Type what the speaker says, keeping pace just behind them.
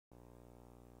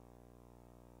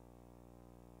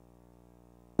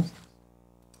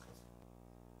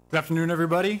Good afternoon,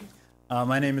 everybody.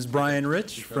 My name is Brian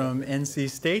Rich from NC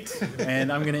State, and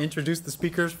I'm going to introduce the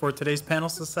speakers for today's panel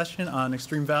session on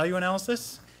extreme value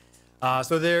analysis.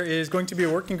 So there is going to be a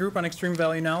working group on extreme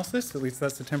value analysis, at least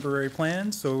that's the temporary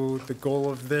plan. So the goal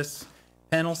of this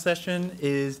panel session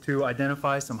is to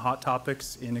identify some hot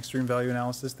topics in extreme value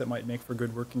analysis that might make for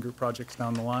good working group projects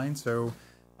down the line. So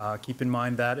keep in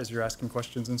mind that as you're asking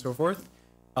questions and so forth.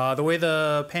 The way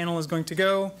the panel is going to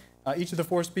go, each of the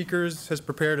four speakers has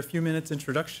prepared a few minutes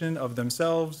introduction of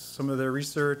themselves, some of their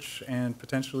research, and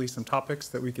potentially some topics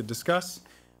that we could discuss.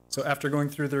 So after going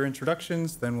through their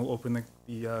introductions, then we'll open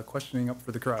the questioning up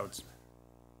for the crowds.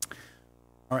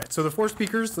 All right, so the four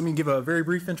speakers, let me give a very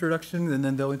brief introduction, and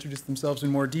then they'll introduce themselves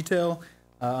in more detail.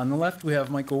 On the left, we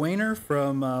have Michael Wehner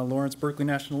from Lawrence Berkeley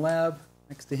National Lab.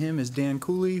 Next to him is Dan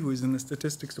Cooley, who is in the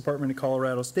Statistics Department at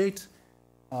Colorado State.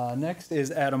 Next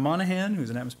is Adam Monahan, who's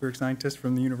an atmospheric scientist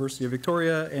from the University of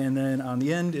Victoria. And then on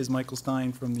the end is Michael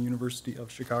Stein from the University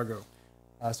of Chicago.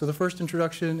 So the first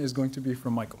introduction is going to be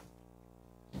from Michael.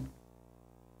 Thank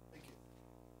you.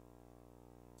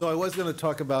 So I was going to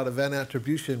talk about event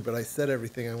attribution, but I said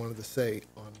everything I wanted to say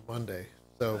on Monday.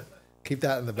 So keep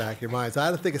that in the back of your mind. So I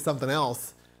had to think of something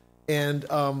else. And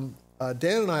Dan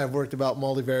and I have worked about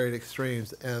multivariate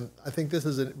extremes, and I think this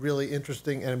is a really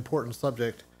interesting and important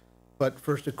subject. But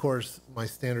first, of course, my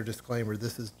standard disclaimer,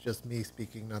 this is just me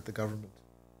speaking, not the government.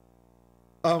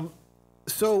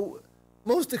 So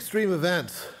most extreme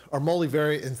events are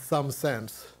multivariate in some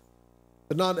sense,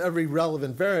 but not every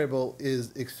relevant variable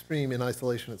is extreme in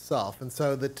isolation itself. And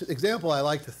so the example I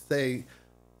like to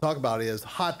talk about is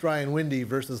hot, dry, and windy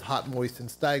versus hot, moist,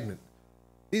 and stagnant.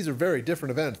 These are very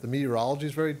different events. The meteorology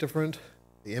is very different.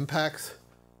 The impacts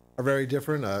are very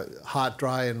different. Hot,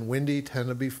 dry, and windy tend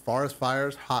to be forest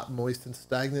fires. Hot, moist, and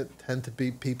stagnant tend to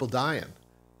be people dying.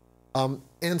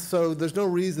 And so there's no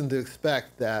reason to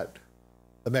expect that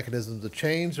the mechanisms of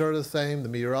change are the same, the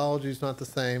meteorology is not the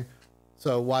same,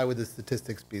 so why would the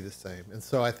statistics be the same? And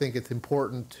so I think it's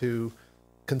important to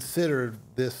consider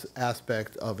this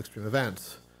aspect of extreme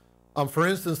events. For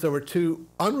instance, there were two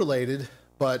unrelated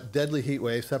but deadly heat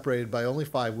waves separated by only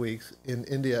 5 weeks in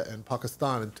India and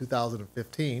Pakistan in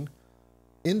 2015.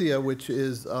 India, which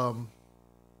is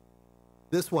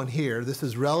this one here, this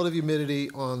is relative humidity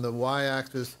on the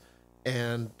y-axis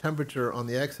and temperature on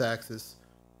the x-axis.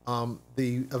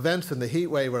 The events in the heat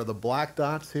wave are the black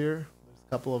dots here. There's a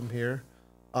couple of them here.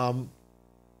 And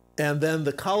then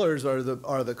the colors are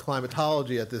the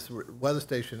climatology at this weather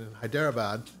station in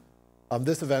Hyderabad.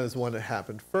 This event is the one that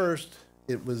happened first.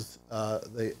 It was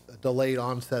the delayed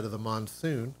onset of the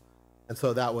monsoon, and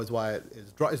so that was why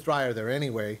it's drier there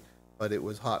anyway, but it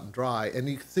was hot and dry. And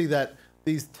you can see that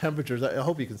these temperatures, I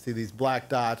hope you can see these black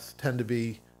dots tend to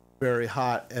be very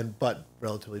hot but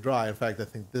relatively dry. In fact, I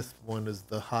think this one is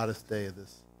the hottest day of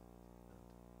this.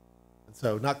 And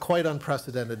so not quite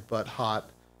unprecedented, but hot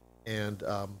and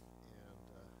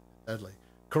deadly.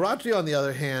 Karachi, on the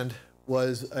other hand,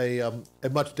 was a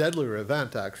much deadlier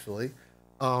event, actually.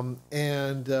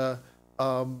 It's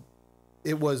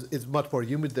much more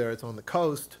humid there. It's on the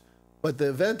coast, but the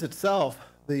event itself,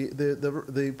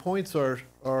 the points are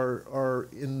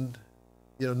in,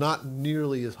 not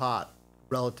nearly as hot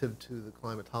relative to the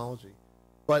climatology,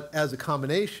 but as a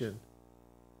combination,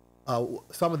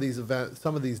 some of these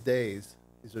days,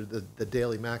 these are the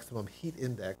daily maximum heat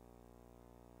index,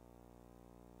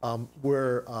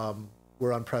 were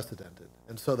unprecedented,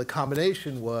 and so the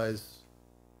combination was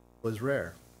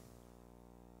rare.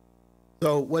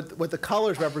 So what the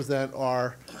colors represent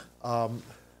are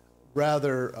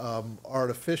rather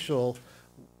artificial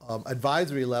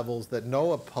advisory levels that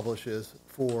NOAA publishes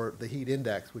for the heat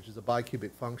index, which is a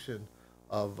bicubic function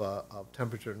of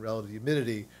temperature and relative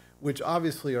humidity, which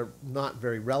obviously are not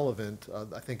very relevant.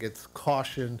 I think it's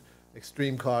caution,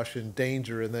 extreme caution,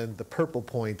 danger, and then the purple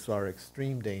points are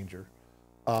extreme danger.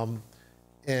 And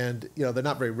they're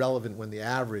not very relevant when the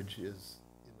average is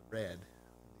red in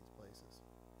these places.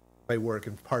 It may work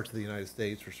in parts of the United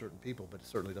States for certain people, but it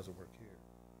certainly doesn't work here.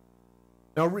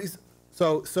 Now,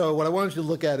 so what I wanted you to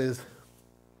look at is,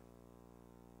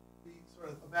 sort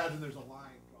of imagine there's a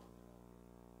line drawn.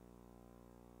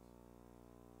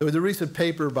 There was a recent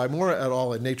paper by Moore et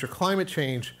al. In Nature Climate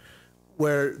Change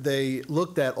where they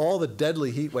looked at all the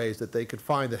deadly heat waves that they could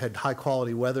find that had high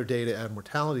quality weather data and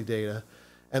mortality data,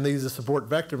 and they used a support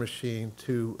vector machine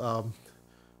to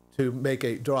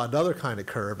draw another kind of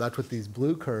curve. That's what these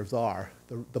blue curves are.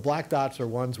 The black dots are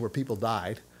ones where people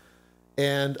died.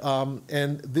 And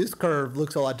this curve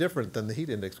looks a lot different than the heat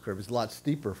index curve. It's a lot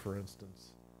steeper, for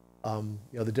instance.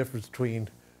 The difference between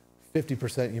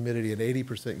 50% humidity and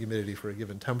 80% humidity for a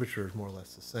given temperature is more or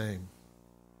less the same.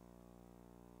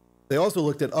 They also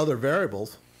looked at other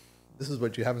variables. This is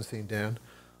what you haven't seen, Dan.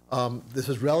 This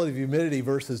is relative humidity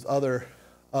versus other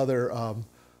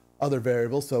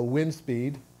variables, so wind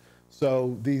speed.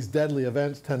 So these deadly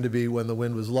events tend to be when the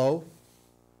wind was low,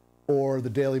 or the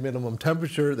daily minimum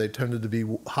temperature. They tended to be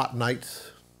hot nights.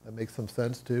 That makes some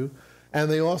sense too. And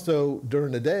they also,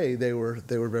 during the day, they were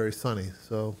very sunny.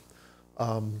 So,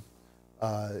 you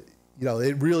know,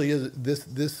 it really is this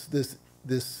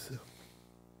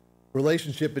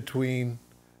relationship between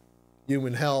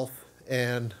human health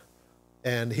and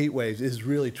heat waves is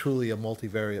really truly a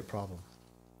multivariate problem.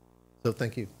 So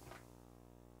thank you.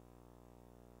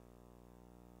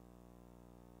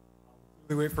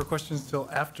 We wait for questions until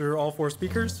after all four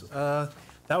speakers. That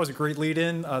was a great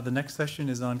lead-in. The next session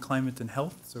is on climate and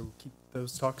health, so keep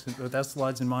those talks, those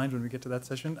slides in mind when we get to that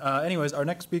session. Anyways, our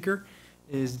next speaker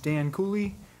is Dan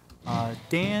Cooley.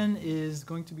 Dan is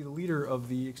going to be the leader of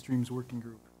the Extremes Working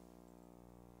Group.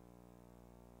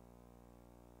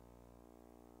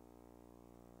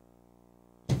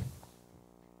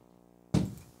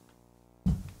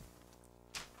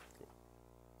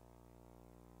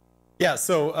 Yeah,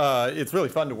 so it's really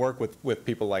fun to work with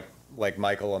people like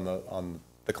Michael on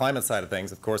the climate side of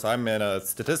things. Of course, I'm in a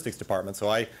statistics department, so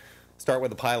I start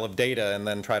with a pile of data and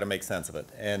then try to make sense of it.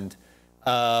 And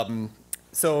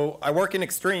so I work in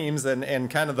extremes, and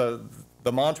kind of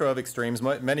the mantra of extremes,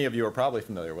 many of you are probably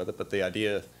familiar with it, but the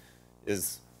idea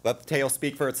is let the tail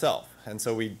speak for itself. And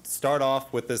so we start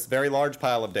off with this very large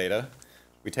pile of data.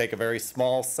 We take a very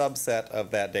small subset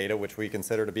of that data, which we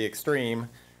consider to be extreme,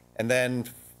 and then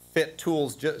fit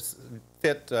models just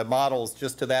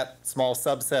to that small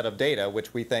subset of data,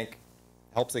 which we think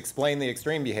helps explain the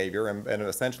extreme behavior, and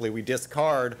essentially we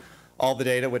discard all the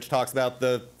data which talks about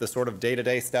the sort of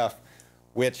day-to-day stuff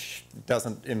which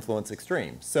doesn't influence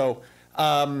extremes. So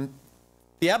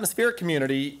the atmospheric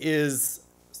community is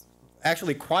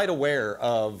actually quite aware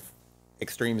of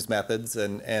extremes methods,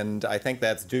 and I think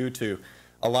that's due to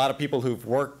a lot of people who've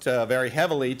worked very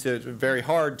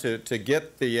hard to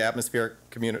get the atmospheric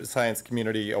science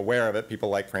community aware of it. People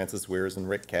like Francis Weirs and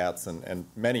Rick Katz and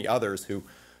many others who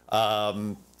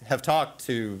have talked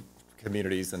to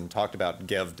communities and talked about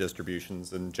GEV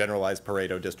distributions and generalized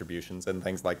Pareto distributions and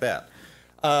things like that.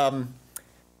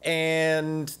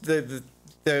 And the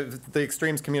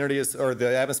extremes community is, or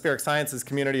the atmospheric sciences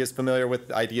community is familiar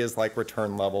with ideas like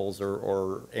return levels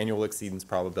or annual exceedance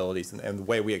probabilities and the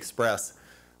way we express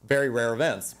very rare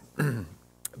events.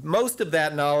 Most of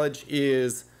that knowledge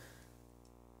is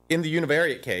in the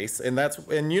univariate case, and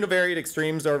univariate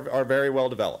extremes are very well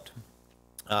developed.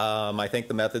 I think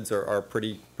the methods are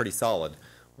pretty solid.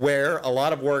 Where a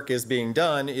lot of work is being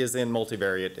done is in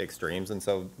multivariate extremes, and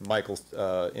so Michael's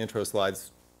intro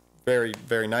slides very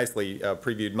nicely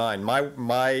previewed mine.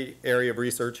 My area of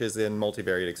research is in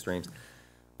multivariate extremes.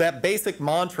 That basic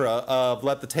mantra of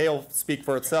let the tail speak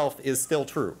for itself is still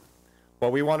true.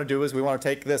 What we want to do is we want to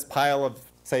take this pile of,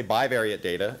 say, bivariate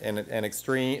data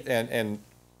and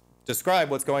describe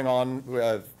what's going on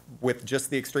with just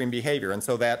the extreme behavior, and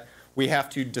so that we have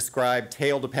to describe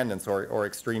tail dependence or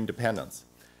extreme dependence.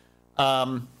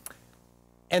 And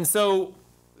so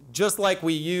just like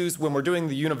we use when we're doing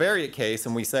the univariate case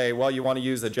and we say, well, you want to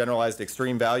use a generalized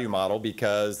extreme value model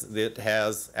because it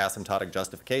has asymptotic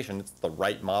justification. It's the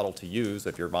right model to use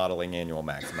if you're modeling annual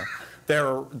maxima.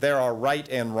 There are right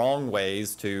and wrong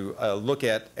ways to look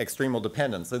at extremal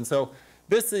dependence. And so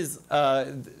this is,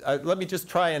 let me just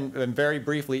try and very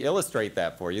briefly illustrate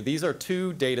that for you. These are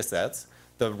two data sets.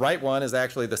 The right one is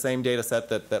actually the same data set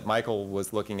that Michael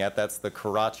was looking at. That's the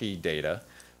Karachi data.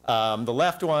 The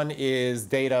left one is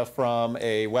data from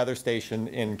a weather station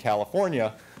in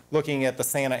California looking at the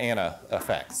Santa Ana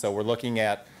effect. So we're looking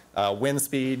at wind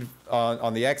speed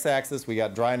on the x-axis. We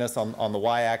got dryness on the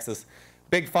y-axis.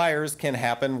 Big fires can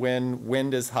happen when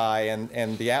wind is high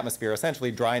and the atmosphere,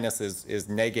 essentially dryness is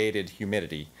negated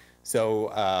humidity.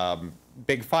 So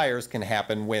big fires can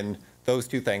happen when those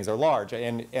two things are large.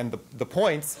 And the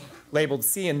points labeled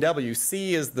C and W,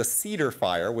 C is the Cedar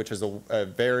fire, which is a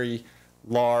very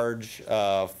large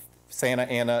Santa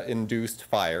Ana-induced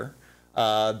fire.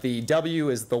 The W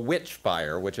is the Witch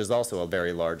fire, which is also a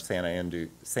very large Santa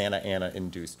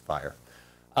Ana-induced fire.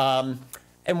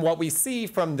 And what we see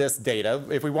from this data,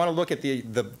 if we want to look at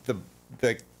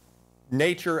the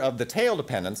nature of the tail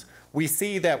dependence, we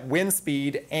see that wind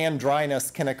speed and dryness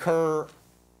can occur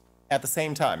at the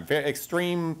same time.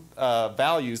 Extreme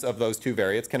values of those two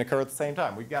variates can occur at the same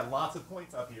time. We've got lots of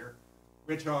points up here,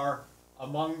 which are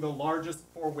among the largest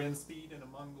for wind speed and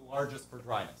among the largest for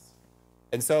dryness.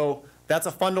 And so that's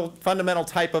a fundamental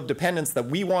type of dependence that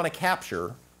we want to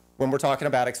capture when we're talking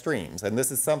about extremes. And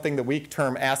this is something that we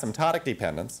term asymptotic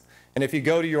dependence. And if you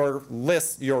go to your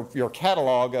list, your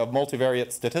catalog of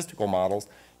multivariate statistical models,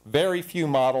 very few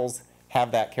models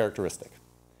have that characteristic.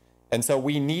 And so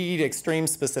we need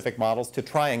extreme-specific models to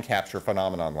try and capture a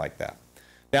phenomenon like that.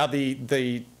 Now,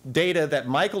 the data that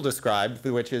Michael described,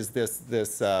 which is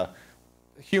this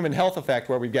human health effect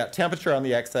where we've got temperature on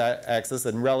the x-axis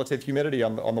and relative humidity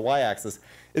on the y-axis,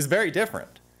 is very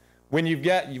different. When you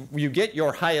get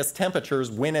your highest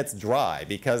temperatures when it's dry,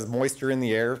 because moisture in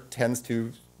the air tends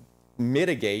to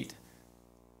mitigate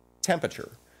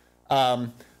temperature.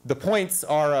 The points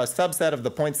are a subset of the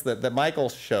points that Michael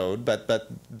showed, but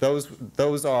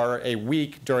those are a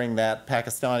week during that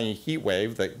Pakistani heat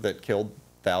wave that killed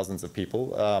thousands of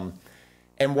people.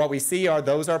 And what we see are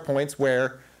those are points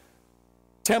where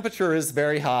temperature is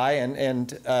very high,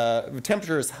 and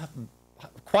temperature is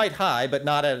quite high, but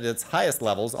not at its highest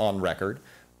levels on record.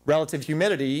 Relative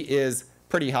humidity is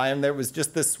pretty high, and there was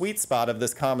just this sweet spot of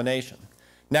this combination.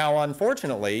 Now,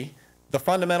 unfortunately, the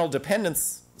fundamental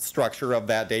dependence structure of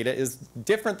that data is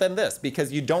different than this,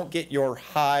 because you don't get your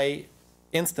high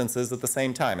instances at the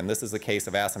same time, and this is a case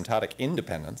of asymptotic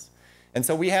independence. And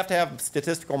so we have to have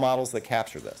statistical models that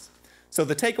capture this. So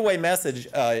the takeaway message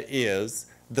is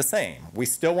the same. We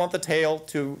still want the tail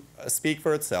to speak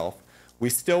for itself. We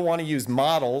still want to use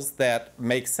models that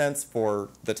make sense for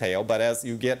the tail, but as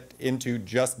you get into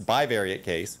just bivariate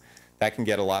case, that can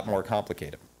get a lot more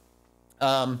complicated.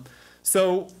 And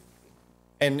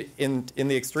in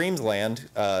the extremes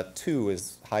land, 2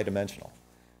 is high dimensional.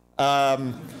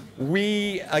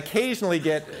 We occasionally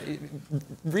get,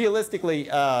 realistically,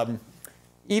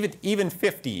 even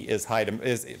 50 is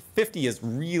 50 is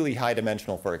really high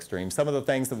dimensional for extremes. Some of the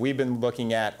things that we've been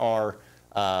looking at are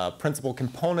principal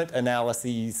component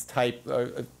analyses type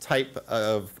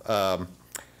of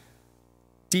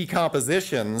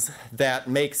decompositions that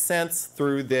make sense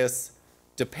through this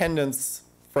dependence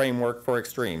framework for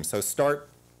extremes. So start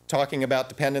talking about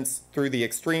dependence through the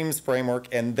extremes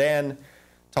framework and then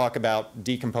talk about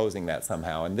decomposing that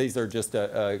somehow. And these are just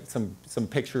some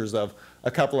pictures of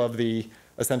a couple of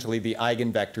essentially the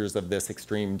eigenvectors of this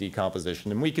extreme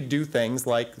decomposition. And we could do things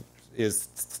like is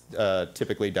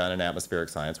typically done in atmospheric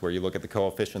science, where you look at the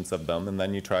coefficients of them and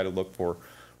then you try to look for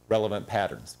relevant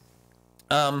patterns.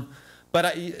 But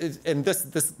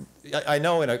I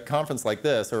know in a conference like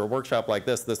this or a workshop like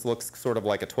this looks sort of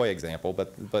like a toy example,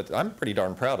 but I'm pretty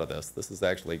darn proud of this. This is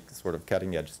actually sort of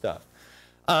cutting edge stuff.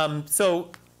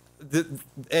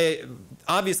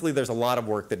 Obviously there's a lot of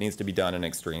work that needs to be done in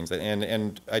extremes,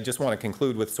 and I just want to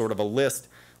conclude with sort of a list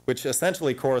which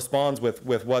essentially corresponds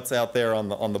with what's out there on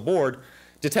the board.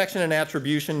 Detection and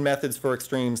attribution methods for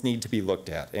extremes need to be looked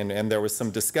at, and there was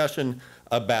some discussion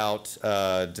about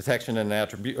detection and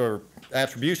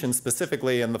attribution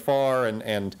specifically in the FAR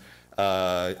and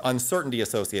uncertainty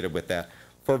associated with that.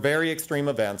 For very extreme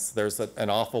events, there's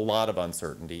an awful lot of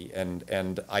uncertainty,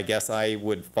 and I guess I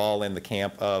would fall in the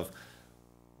camp of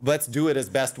let's do it as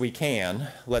best we can.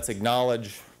 Let's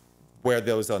acknowledge where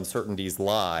those uncertainties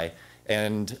lie,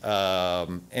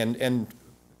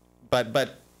 but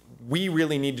we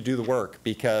really need to do the work,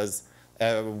 because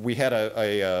we had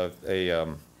a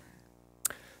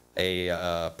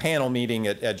panel meeting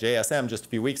at JSM just a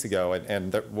few weeks ago,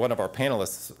 and one of our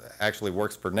panelists actually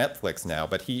works for Netflix now,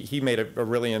 but he made a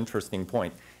really interesting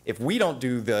point. If we don't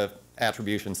do the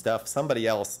attribution stuff, somebody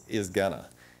else is gonna,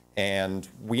 and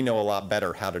we know a lot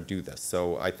better how to do this.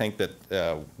 So I think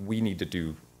that we need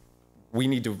to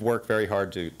work very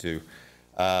hard to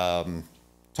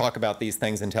talk about these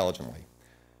things intelligently.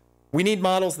 We need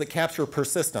models that capture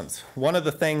persistence. One of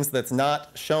the things that's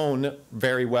not shown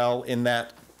very well in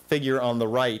that figure on the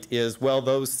right is, well,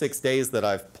 those 6 days that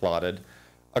I've plotted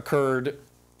occurred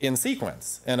in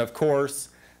sequence. And of course,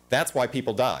 that's why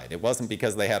people died. It wasn't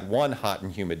because they had one hot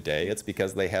and humid day, it's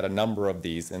because they had a number of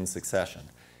these in succession.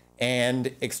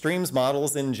 And extremes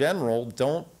models in general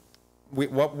don't,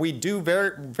 what we do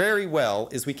very, very well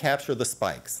is we capture the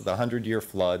spikes, the 100-year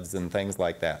floods and things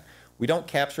like that. We don't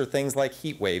capture things like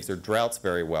heat waves or droughts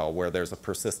very well, where there's a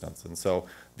persistence. And so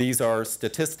these are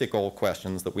statistical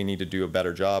questions that we need to do a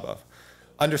better job of.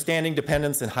 Understanding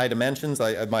dependence in high dimensions,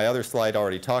 my other slide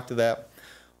already talked to that.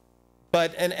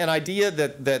 But an idea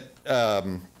that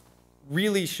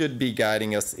really should be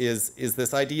guiding us is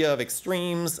this idea of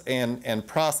extremes and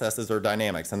processes or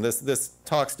dynamics. And this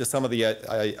talks to some of the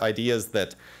ideas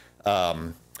that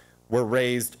were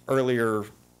raised earlier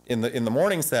in the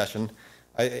morning session.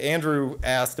 Andrew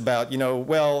asked about,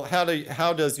 well,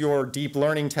 how does your deep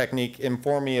learning technique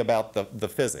inform me about the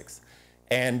physics?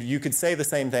 And you could say the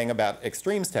same thing about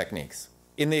extremes techniques.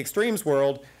 In the extremes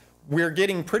world, we're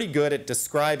getting pretty good at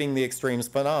describing the extremes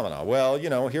phenomena. Well, you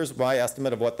know, here's my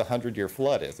estimate of what the 100-year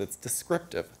flood is. It's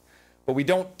descriptive. But we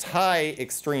don't tie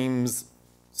extremes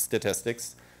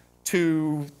statistics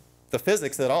to the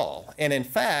physics at all. And in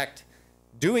fact,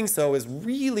 doing so is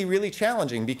really, really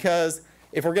challenging, because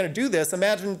if we're going to do this,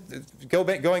 imagine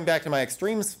going back to my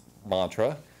extremes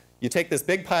mantra, you take this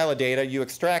big pile of data, you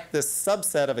extract this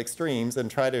subset of extremes and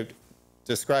try to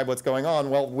describe what's going on.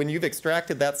 Well, when you've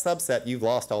extracted that subset, you've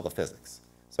lost all the physics.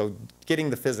 So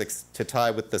getting the physics to tie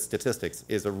with the statistics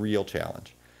is a real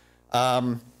challenge.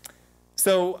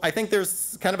 So I think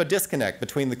there's kind of a disconnect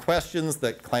between the questions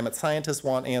that climate scientists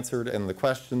want answered and the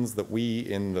questions that we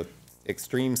in the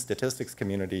extreme statistics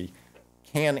community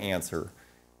can answer.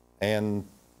 And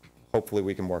hopefully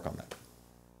we can work on that.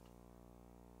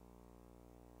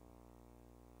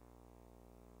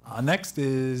 Next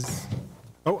is,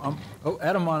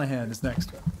 Adam Monahan is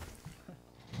next.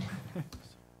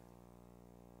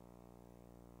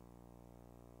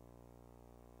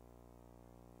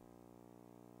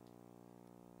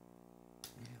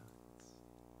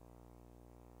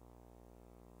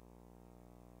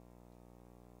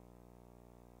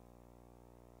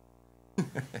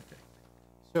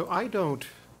 So I don't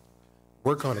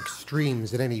work on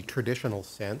extremes in any traditional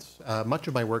sense. Much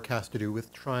of my work has to do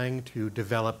with trying to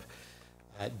develop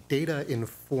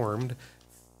data-informed,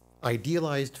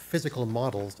 idealized physical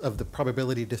models of the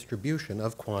probability distribution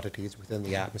of quantities within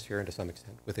the atmosphere and to some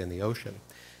extent within the ocean.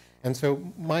 And so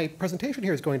my presentation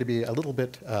here is going to be a little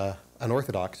bit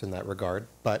unorthodox in that regard,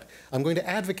 but I'm going to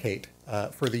advocate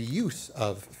for the use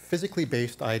of physically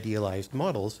based idealized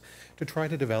models to try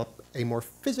to develop a more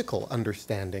physical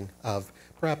understanding of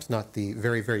perhaps not the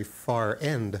very, very far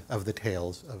end of the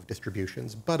tails of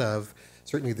distributions, but of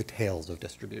certainly the tails of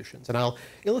distributions. And I'll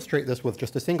illustrate this with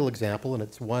just a single example, and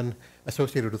it's one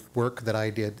associated with work that I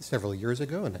did several years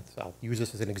ago, and I'll use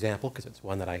this as an example because it's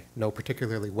one that I know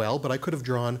particularly well, but I could have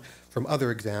drawn from other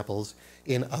examples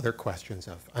in other questions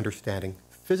of understanding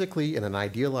physically, in an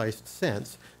idealized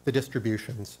sense, the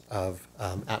distributions of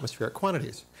atmospheric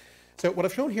quantities. So what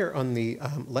I've shown here on the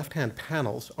left-hand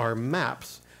panels are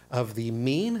maps of the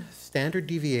mean, standard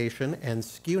deviation, and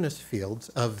skewness fields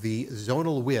of the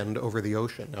zonal wind over the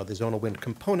ocean. Now, the zonal wind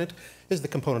component is the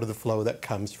component of the flow that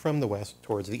comes from the west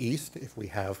towards the east if we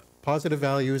have positive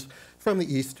values, from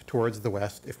the east towards the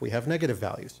west if we have negative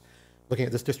values. Looking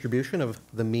at this distribution of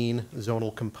the mean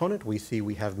zonal component, we see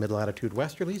we have mid-latitude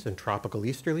westerlies and tropical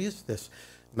easterlies. This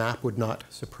map would not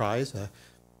surprise a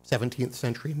 17th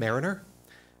century mariner.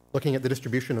 Looking at the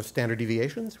distribution of standard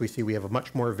deviations, we see we have a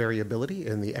much more variability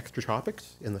in the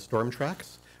extratropics, in the storm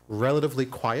tracks, relatively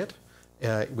quiet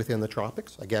within the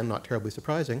tropics. Again, not terribly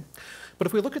surprising. But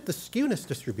if we look at the skewness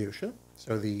distribution,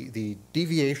 so the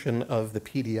deviation of the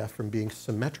PDF from being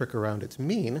symmetric around its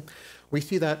mean, we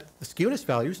see that the skewness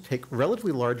values take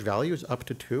relatively large values up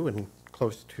to 2 and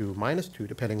close to -2,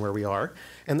 depending where we are,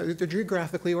 and they're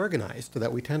geographically organized so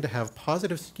that we tend to have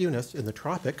positive skewness in the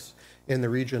tropics, in the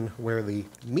region where the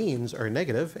means are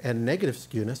negative, and negative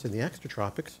skewness in the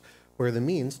extratropics, where the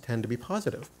means tend to be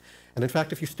positive. And in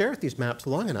fact, if you stare at these maps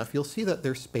long enough, you'll see that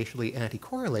they're spatially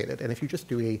anti-correlated. And if you just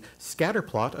do a scatter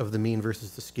plot of the mean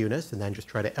versus the skewness, and then just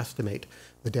try to estimate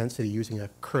the density using a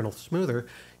kernel smoother,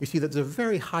 you see that there's a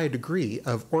very high degree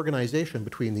of organization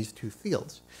between these two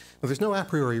fields. Now, there's no a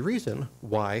priori reason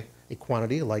why a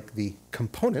quantity like the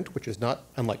component, which is not,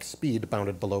 unlike speed,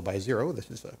 bounded below by 0, this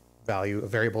is a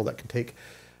variable that can take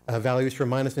values from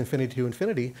 -infinity to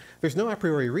infinity, there's no a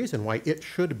priori reason why it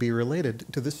should be related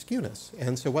to the skewness.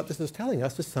 And so what this is telling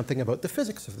us is something about the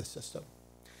physics of the system.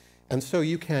 And so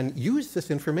you can use this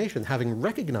information, having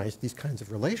recognized these kinds of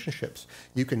relationships,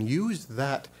 you can use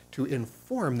that to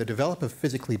inform the development of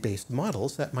physically based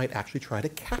models that might actually try to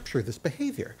capture this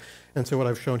behavior. And so what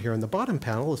I've shown here in the bottom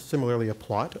panel is similarly a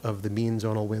plot of the mean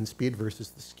zonal wind speed versus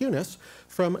the skewness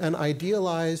from an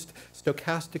idealized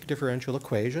stochastic differential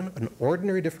equation, an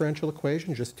ordinary differential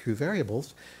equation, just 2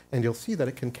 variables, and you'll see that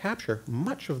it can capture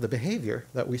much of the behavior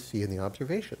that we see in the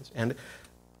observations. And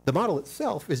the model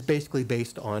itself is basically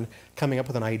based on coming up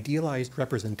with an idealized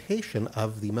representation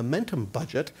of the momentum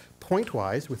budget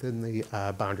pointwise within the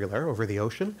boundary layer over the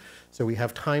ocean. So we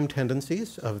have time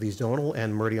tendencies of the zonal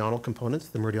and meridional components.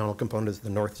 The meridional component is the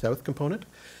north-south component.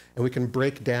 And we can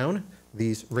break down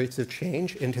these rates of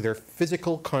change into their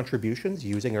physical contributions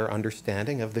using our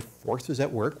understanding of the forces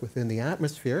at work within the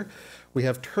atmosphere. We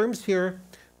have terms here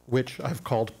which I've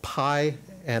called pi,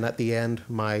 and at the end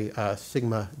my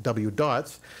sigma w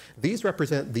dots. These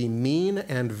represent the mean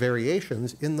and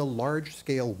variations in the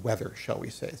large-scale weather, shall we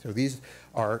say. So these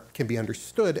can be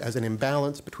understood as an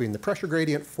imbalance between the pressure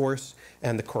gradient force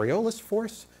and the Coriolis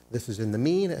force. This is in the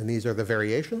mean, and these are the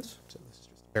variations. So this is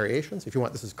just variations. If you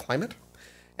want, this is climate.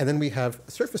 And then we have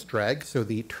surface drag, so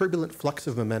the turbulent flux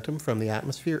of momentum from the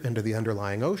atmosphere into the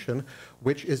underlying ocean,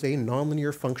 which is a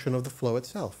nonlinear function of the flow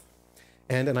itself.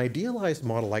 And an idealized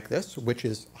model like this, which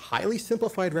is a highly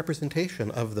simplified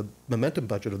representation of the momentum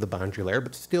budget of the boundary layer,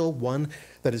 but still one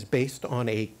that is based on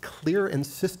a clear and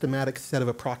systematic set of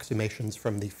approximations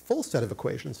from the full set of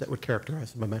equations that would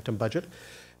characterize the momentum budget.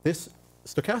 This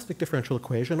stochastic differential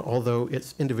equation, although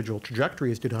its individual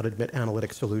trajectories do not admit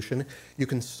analytic solution, you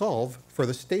can solve for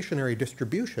the stationary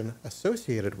distribution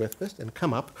associated with this and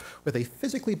come up with a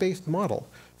physically based model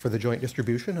for the joint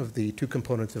distribution of the two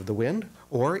components of the wind,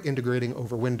 or integrating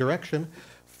over wind direction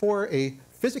for a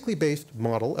physically based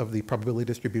model of the probability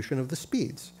distribution of the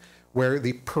speeds, where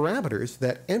the parameters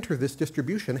that enter this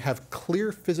distribution have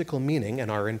clear physical meaning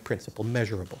and are in principle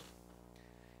measurable.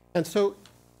 And so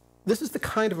this is the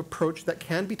kind of approach that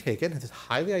can be taken. It is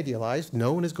highly idealized.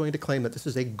 No one is going to claim that this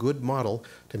is a good model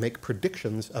to make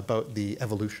predictions about the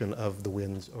evolution of the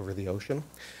winds over the ocean.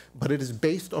 But it is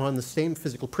based on the same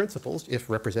physical principles, if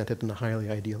represented in a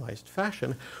highly idealized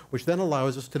fashion, which then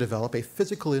allows us to develop a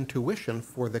physical intuition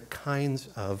for the kinds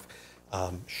of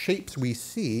shapes we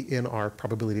see in our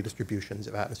probability distributions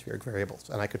of atmospheric variables.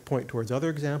 And I could point towards other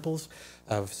examples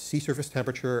of sea surface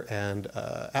temperature and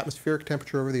atmospheric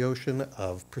temperature over the ocean,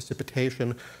 of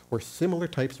precipitation, where similar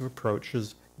types of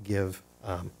approaches give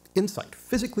insight,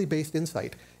 physically based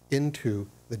insight into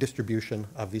the distribution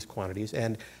of these quantities.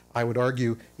 And I would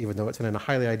argue, even though it's in a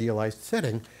highly idealized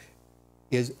setting,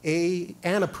 is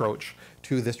an approach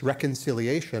to this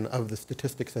reconciliation of the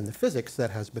statistics and the physics that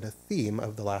has been a theme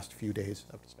of the last few days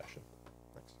of discussion.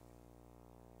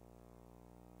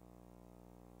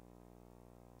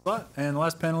 Thanks. And the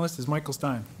last panelist is Michael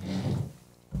Stein.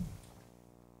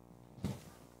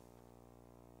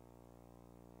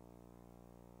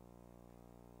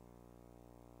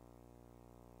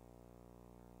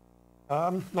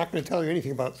 I'm not going to tell you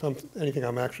anything about anything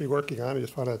I'm actually working on. I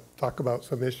just want to talk about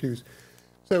some issues.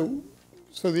 So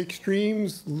the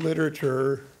extremes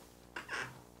literature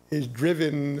is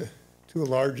driven to a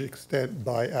large extent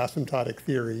by asymptotic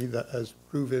theory that has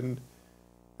proven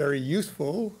very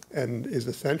useful and is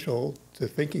essential to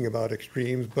thinking about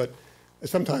extremes, but I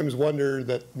sometimes wonder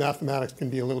that mathematics can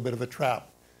be a little bit of a trap.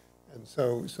 And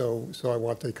so I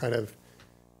want to kind of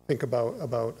think about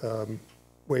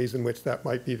ways in which that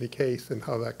might be the case and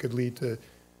how that could lead to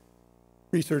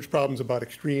research problems about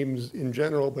extremes in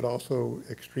general, but also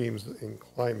extremes in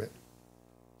climate.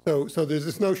 So there's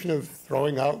this notion of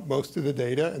throwing out most of the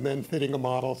data and then fitting a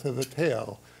model to the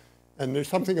tail. And there's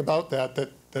something about that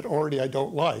already I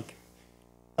don't like.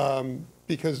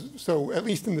 Because, so at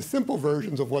least in the simple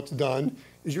versions of what's done,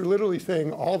 is you're literally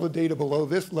saying all the data below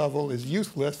this level is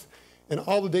useless, and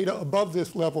all the data above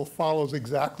this level follows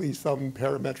exactly some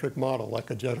parametric model, like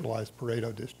a generalized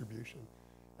Pareto distribution.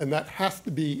 And that has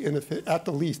to be, at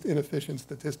the least, inefficient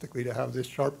statistically to have this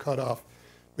sharp cutoff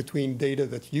between data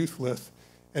that's useless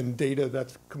and data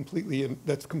that's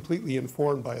completely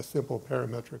informed by a simple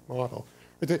parametric model.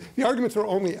 The arguments are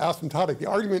only asymptotic. The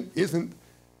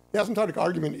asymptotic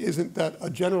argument isn't that a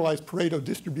generalized Pareto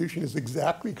distribution is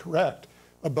exactly correct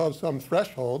above some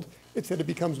threshold. It's that it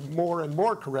becomes more and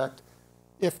more correct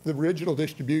if the original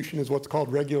distribution is what's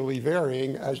called regularly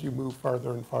varying as you move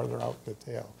farther and farther out the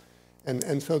tail.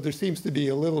 And so there seems to be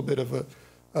a little bit of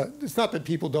it's not that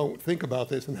people don't think about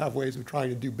this and have ways of trying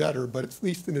to do better, but at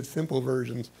least in its simple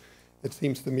versions, it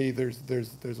seems to me there's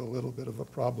a little bit of a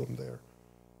problem there.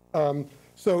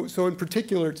 So in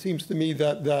particular, it seems to me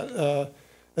that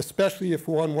especially if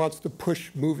one wants to push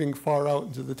moving far out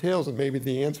into the tails, and maybe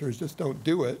the answer is just don't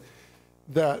do it,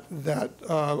 that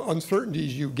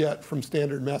uncertainties you get from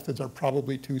standard methods are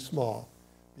probably too small,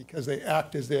 because they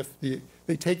act as if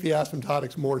they take the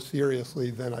asymptotics more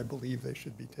seriously than I believe they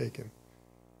should be taken,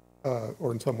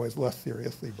 or in some ways less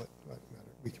seriously, but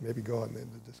we can maybe go on in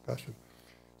the discussion.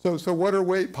 So what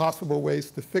are possible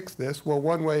ways to fix this? Well,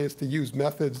 one way is to use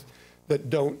methods that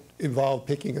don't involve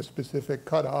picking a specific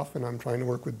cutoff, and I'm trying to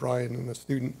work with Brian and the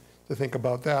student to think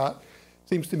about that.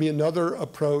 Seems to me another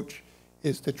approach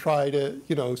is to try to,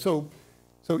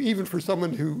 so even for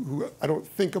someone who I don't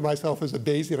think of myself as a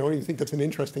Bayesian, I don't even think that's an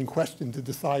interesting question to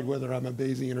decide whether I'm a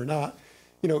Bayesian or not.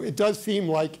 It does seem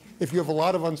like if you have a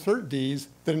lot of uncertainties,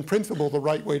 then in principle, the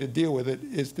right way to deal with it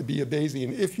is to be a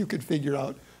Bayesian if you could figure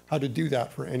out how to do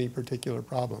that for any particular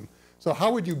problem. So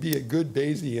how would you be a good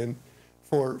Bayesian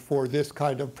for this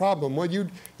kind of problem? Well,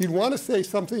 you'd want to say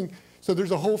something, so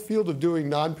there's a whole field of doing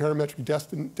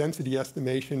non-parametric density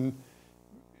estimation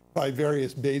by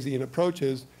various Bayesian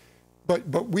approaches,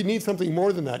 But we need something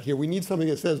more than that here. We need something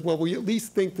that says, well, we at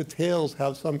least think the tails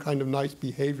have some kind of nice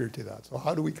behavior to that. So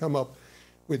how do we come up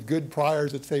with good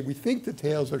priors that say we think the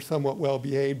tails are somewhat well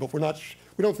behaved, but we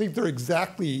don't think they're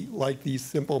exactly like these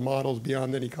simple models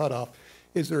beyond any cutoff?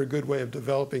 Is there a good way of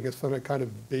developing some kind of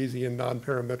Bayesian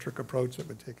non-parametric approach that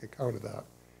would take account of that?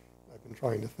 I've been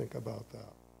trying to think about that.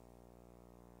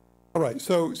 All right,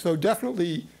 so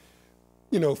definitely,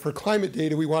 you know, for climate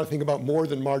data, we want to think about more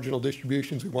than marginal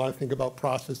distributions. We want to think about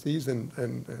processes, and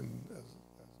as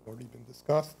already been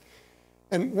discussed.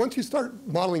 And once you start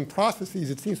modeling processes,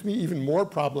 it seems to me even more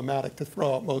problematic to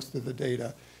throw out most of the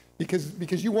data,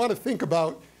 because you want to think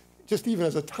about, just even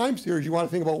as a time series, you want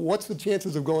to think about what's the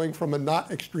chances of going from a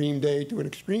not extreme day to an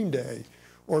extreme day,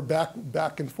 or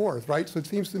back and forth, right? So it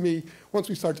seems to me, once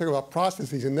we start talking about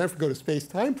processes, and then if we go to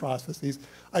space-time processes,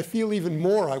 I feel even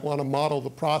more I want to model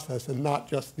the process and not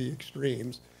just the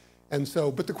extremes. And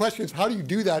so, but the question is, how do you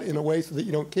do that in a way so that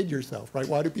you don't kid yourself, right?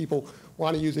 Why do people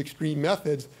want to use extreme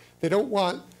methods? They don't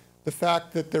want the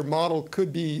fact that their model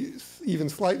could be even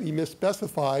slightly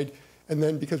misspecified, and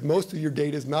then because most of your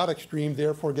data is not extreme,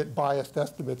 therefore get biased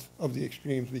estimates of the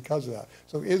extremes because of that.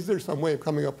 So is there some way of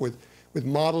coming up with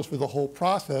models for the whole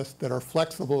process that are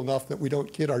flexible enough that we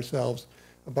don't kid ourselves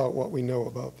about what we know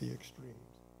about the extremes?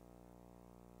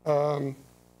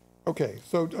 Okay,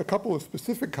 so a couple of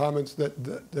specific comments that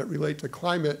relate to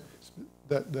climate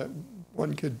that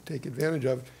one could take advantage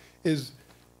of is,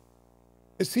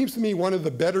 it seems to me one of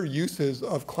the better uses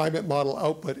of climate model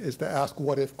output is to ask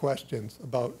what-if questions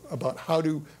about how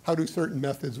do certain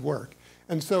methods work.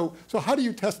 And so how do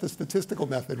you test a statistical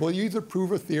method? Well, you either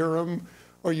prove a theorem,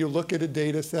 or you look at a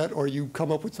data set, or you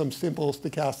come up with some simple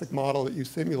stochastic model that you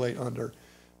simulate under.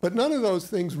 But none of those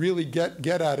things really get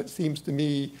at, it seems to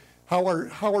me, how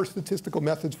are statistical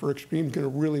methods for extremes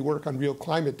going to really work on real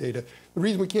climate data? The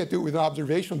reason we can't do it with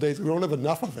observational data is we don't have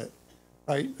enough of it,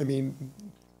 right? I mean,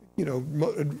 you know,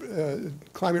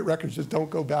 climate records just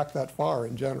don't go back that far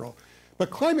in general.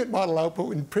 But climate model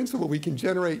output, in principle, we can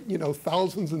generate, you know,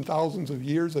 thousands and thousands of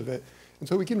years of it. And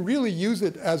so we can really use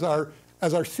it as our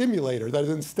simulator. That is,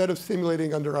 instead of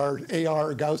simulating under our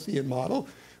AR Gaussian model,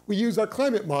 we use our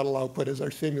climate model output as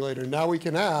our simulator. Now we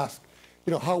can ask,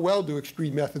 you know, how well do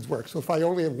extreme methods work? So if I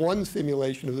only have one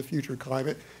simulation of the future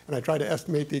climate and I try to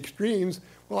estimate the extremes,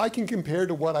 well, I can compare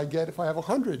to what I get if I have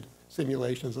 100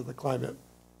 simulations of the climate,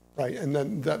 right? And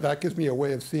then that gives me a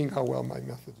way of seeing how well my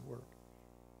methods work.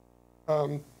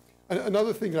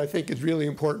 Another thing that I think is really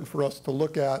important for us to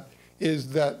look at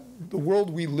is that the world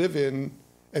we live in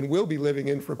and will be living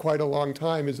in for quite a long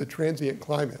time is a transient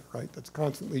climate, right? That's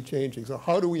constantly changing. So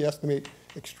how do we estimate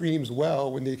extremes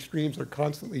well when the extremes are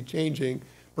constantly changing,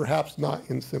 perhaps not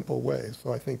in simple ways?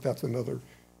 So I think that's another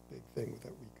big thing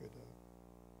that we could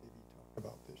maybe talk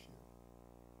about this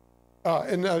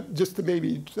year. And just to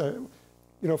maybe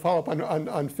you know, follow up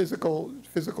on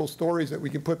physical stories that we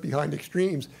can put behind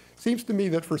extremes, seems to me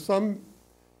that for some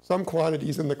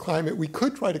quantities in the climate, we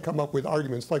could try to come up with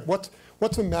arguments like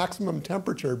what's a maximum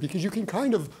temperature? Because you can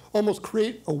kind of almost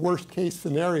create a worst case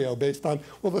scenario based on,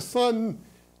 well, the sun,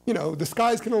 you know, the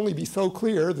skies can only be so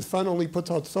clear, the sun only puts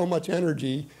out so much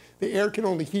energy, the air can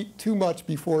only heat too much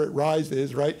before it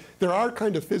rises, right? There are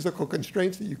kind of physical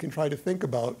constraints that you can try to think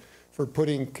about for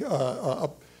putting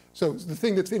up. So the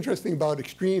thing that's interesting about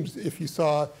extremes, if you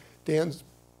saw Dan's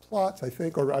plots, I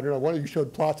think, or I don't know, one of you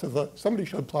showed plots of, somebody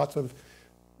showed plots of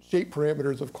shape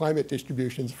parameters of climate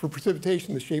distributions. For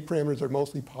precipitation, the shape parameters are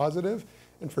mostly positive,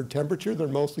 and for temperature, they're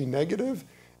mostly negative.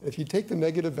 If you take the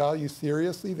negative values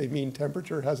seriously, they mean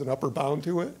temperature has an upper bound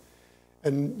to it.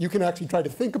 And you can actually try to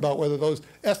think about whether those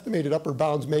estimated upper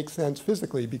bounds make sense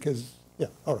physically, because, yeah,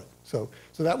 all right. So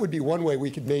that would be one way we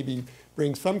could maybe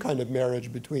bring some kind of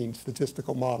marriage between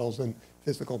statistical models and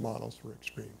physical models for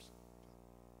extremes.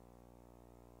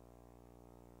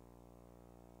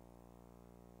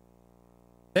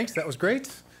 Thanks, that was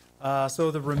great. So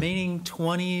the remaining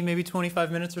 20, maybe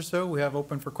 25 minutes or so, we have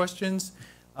open for questions.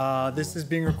 This is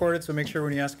being recorded, so make sure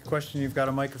when you ask a question, you've got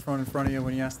a microphone in front of you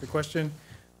when you ask the question.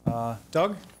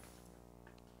 Doug?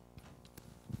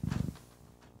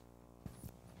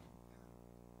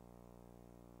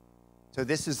 So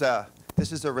this is a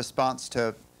response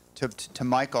to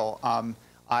Michael. Oh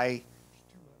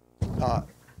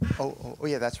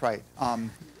yeah, that's right.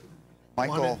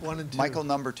 Michael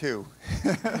number 2.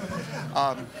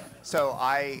 So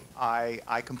I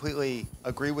completely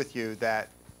agree with you that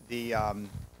the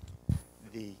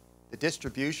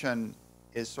distribution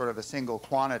is sort of a single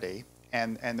quantity,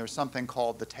 and there's something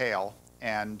called the tail,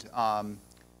 and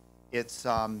it's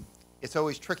it's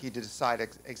always tricky to decide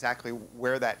exactly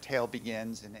where that tail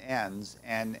begins and ends,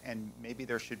 and maybe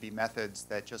there should be methods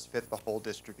that just fit the whole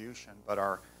distribution but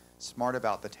are smart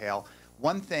about the tail.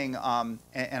 One thing, and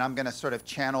I'm going to sort of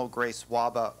channel Grace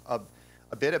Schwab a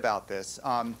bit about this.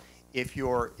 If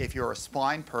you're a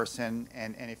spline person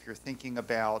and if you're thinking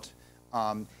about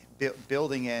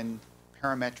building in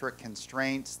parametric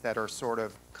constraints that are sort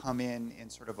of come in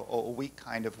sort of a weak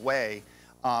kind of way,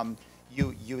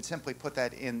 you would simply put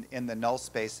that in the null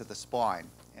space of the spline.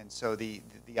 And so the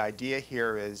idea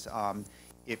here is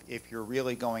if you're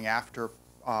really going after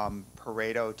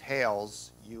Pareto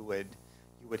tails, you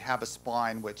would have a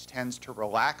spline which tends to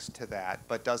relax to that,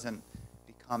 but doesn't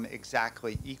become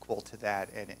exactly equal to that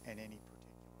at any particular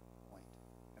point.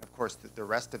 And of course, the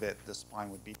rest of it, the spline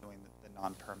would be doing the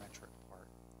non-parametric part.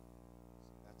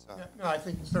 So that's no, I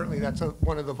think certainly that's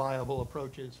one of the viable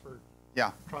approaches for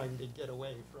trying to get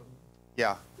away from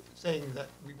saying that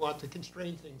we want to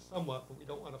constrain things somewhat, but we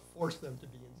don't want to force them to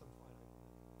be in some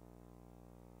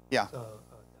finite. So,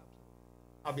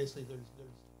 obviously, there's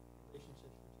relationships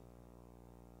between.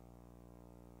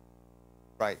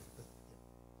 Right.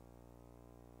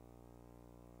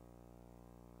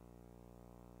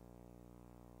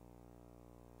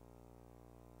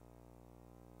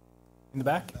 In the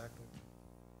back?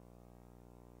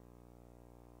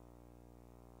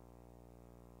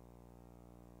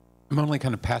 I'm only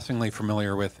kind of passingly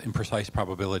familiar with imprecise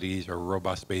probabilities or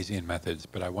robust Bayesian methods,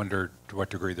 but I wonder to what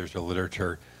degree there's a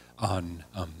literature on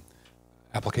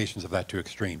applications of that to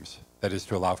extremes. That is,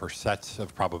 to allow for sets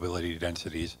of probability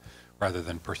densities rather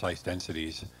than precise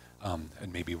densities,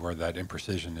 and maybe where that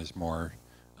imprecision is more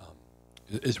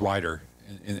is wider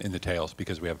in the tails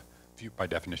because we have, by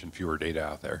definition, fewer data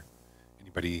out there.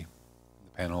 Anybody in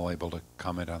the panel able to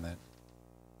comment on that?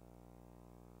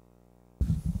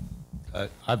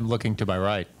 I'm looking to my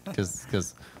right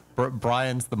because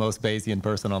Brian's the most Bayesian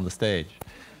person on the stage.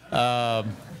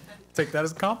 Take that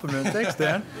as a compliment. Thanks,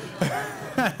 Dan.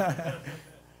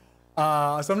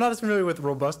 So I'm not as familiar with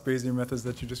robust Bayesian methods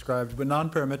that you described, but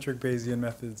non-parametric Bayesian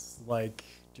methods like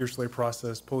Dirichlet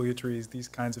process, Polya trees, these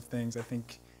kinds of things, I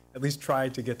think at least try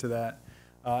to get to that.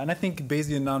 And I think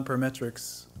Bayesian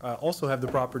non-parametrics also have the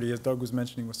property, as Doug was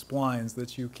mentioning with splines,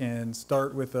 that you can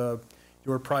start with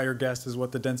your prior guess is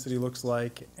what the density looks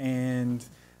like and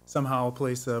somehow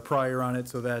place a prior on it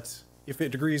so that if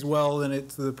it agrees well, then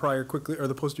it's the prior quickly, or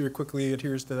the posterior quickly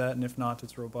adheres to that, and if not,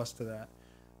 it's robust to that.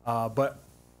 But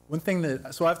one thing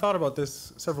so I've thought about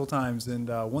this several times, and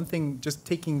one thing, just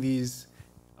taking these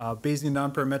Bayesian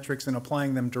non-parametrics and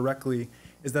applying them directly,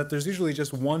 is that there's usually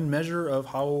just one measure of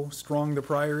how strong the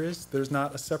prior is. There's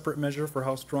not a separate measure for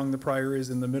how strong the prior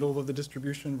is in the middle of the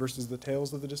distribution versus the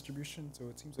tails of the distribution. So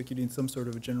it seems like you need some sort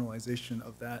of a generalization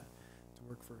of that to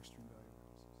work for extreme value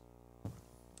analysis.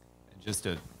 And just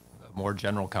a more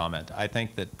general comment. I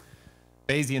think that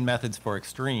Bayesian methods for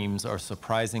extremes are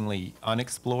surprisingly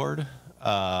unexplored.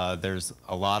 There's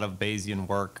a lot of Bayesian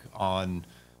work on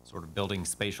sort of building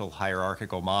spatial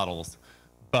hierarchical models,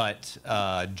 but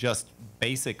just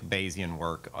basic Bayesian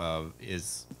work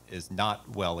is not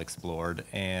well explored,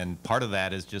 and part of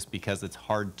that is just because it's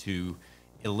hard to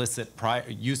elicit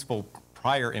useful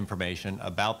prior information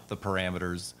about the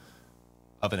parameters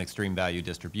of an extreme value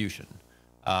distribution.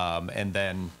 And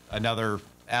then another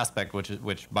aspect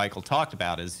which Michael talked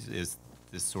about is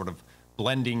this sort of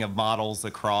blending of models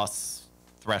across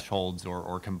thresholds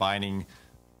or combining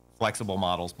flexible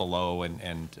models below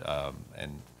and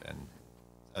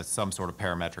some sort of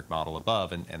parametric model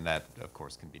above, and that, of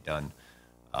course, can be done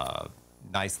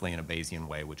nicely in a Bayesian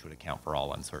way, which would account for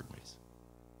all uncertainties.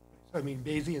 So, I mean,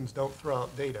 Bayesians don't throw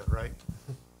out data, right?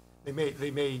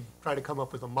 They may try to come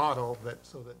up with a model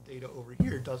so that data over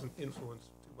here doesn't influence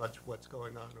too much what's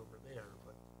going on over there.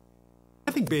 But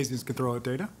I think Bayesians can throw out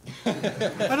data.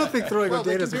 I don't think throwing out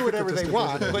data is they can do whatever they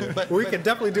want. But we can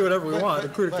definitely do whatever we want,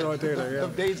 including throw out data.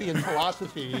 The Bayesian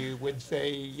philosophy would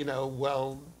say,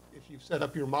 well, if you set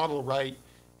up your model right,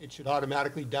 it should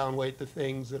automatically downweight the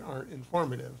things that aren't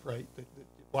informative, right?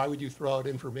 Why would you throw out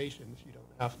information if you don't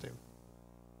have to?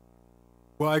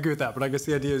 Well, I agree with that, but I guess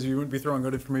the idea is you wouldn't be throwing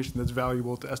out information that's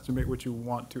valuable to estimate what you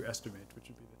want to estimate, which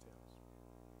would be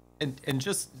the tails. And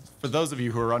just for those of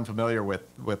you who are unfamiliar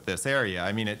with this area,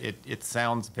 I mean, it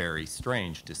sounds very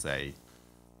strange to say,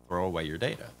 throw away your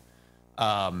data.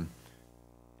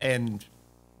 And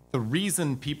the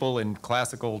reason people in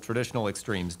classical traditional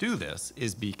extremes do this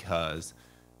is because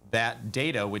that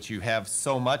data, which you have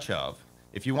so much of,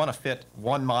 if you want to fit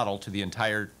one model to the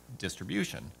entire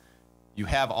distribution, you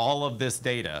have all of this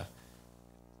data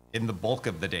in the bulk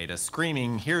of the data,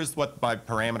 screaming, here's what my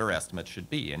parameter estimate should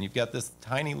be. And you've got this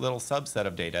tiny little subset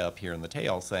of data up here in the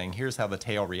tail saying, here's how the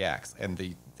tail reacts.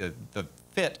 And the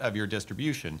fit of your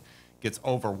distribution gets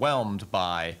overwhelmed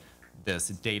by this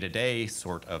day-to-day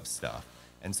sort of stuff.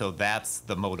 And so that's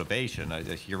the motivation, a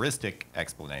heuristic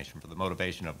explanation for the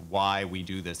motivation of why we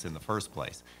do this in the first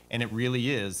place. And it really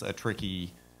is a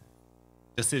tricky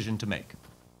decision to make.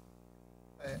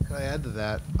 Can I add to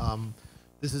that?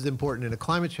 This is important in a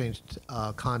climate change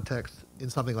context in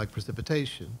something like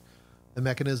precipitation. The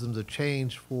mechanisms of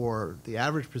change for the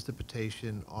average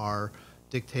precipitation are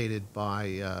dictated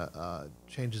by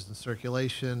changes in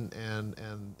circulation and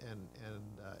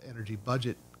energy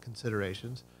budget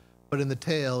considerations. But in the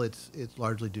tail, it's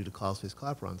largely due to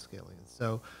Clausius-Clapeyron scaling. And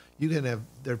so you can have,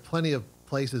 there are plenty of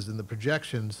places in the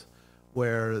projections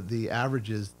where the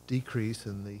averages decrease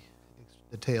and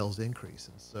the tails increase.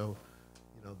 And so,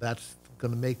 you know, that's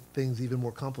going to make things even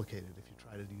more complicated if you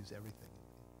try to use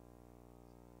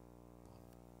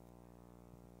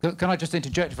everything. Can I just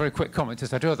interject a very quick comment,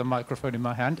 as I do have the microphone in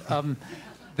my hand?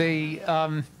 The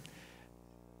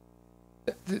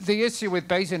issue with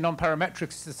Bayesian nonparametrics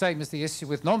is the same as the issue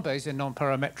with non-Bayesian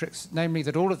nonparametrics, namely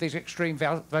that all of these extreme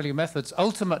value methods,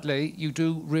 ultimately, you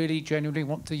do really genuinely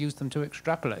want to use them to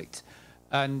extrapolate.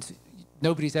 And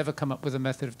nobody's ever come up with a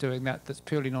method of doing that that's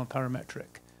purely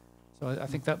nonparametric. So I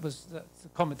think that's a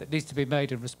comment that needs to be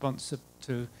made in response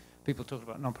to people talking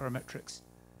about nonparametrics.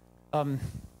 I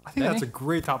think that's a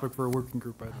great topic for a working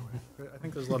group, by the way. I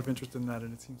think there's a lot of interest in that,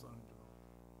 and it seems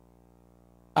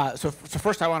So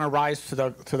first I want to rise to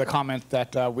the comment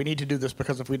that we need to do this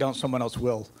because if we don't, someone else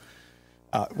will.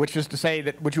 Which is to say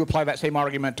that would you apply that same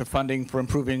argument to funding for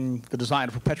improving the design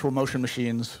of perpetual motion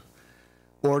machines,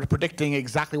 or to predicting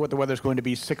exactly what the weather is going to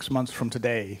be 6 months from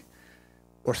today,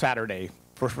 or Saturday?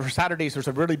 For Saturdays, there's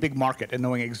a really big market in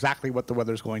knowing exactly what the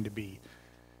weather is going to be,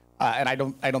 and I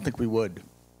don't think we would.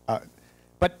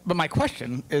 But my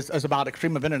question is about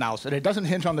extreme event analysis, and it doesn't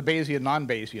hinge on the Bayesian,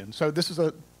 non-Bayesian. So this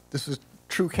is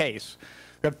true case.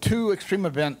 We have two extreme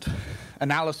event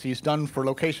analyses done for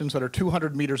locations that are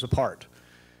 200 meters apart.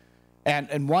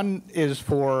 And one is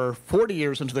for 40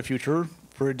 years into the future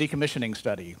for a decommissioning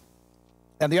study.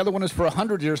 And the other one is for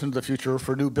 100 years into the future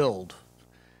for new build.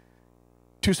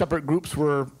 Two separate groups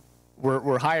were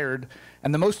hired,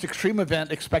 and the most extreme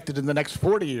event expected in the next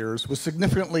 40 years was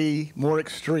significantly more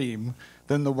extreme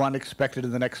than the one expected in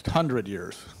the next 100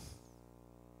 years.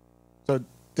 So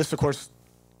this, of course,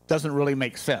 doesn't really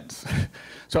make sense.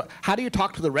 So how do you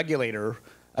talk to the regulator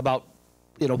about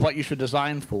what you should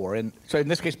design for? And so in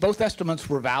this case, both estimates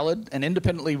were valid and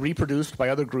independently reproduced by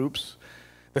other groups.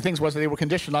 The thing was that they were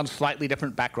conditioned on slightly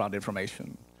different background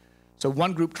information. So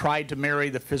one group tried to marry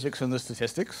the physics and the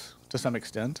statistics to some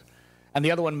extent, and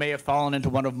the other one may have fallen into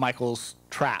one of Michael's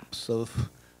traps of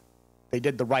they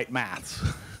did the right maths.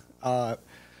 But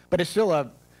it's still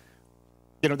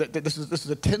this is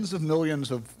a tens of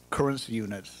millions of currency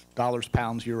units, dollars,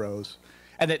 pounds, euros,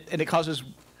 and it causes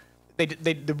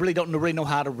they really don't really know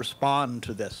how to respond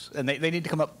to this, and they need to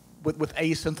come up with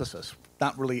a synthesis,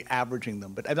 not really averaging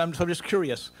them. But I'm just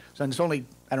curious. So it's only,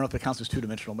 I don't know if it counts as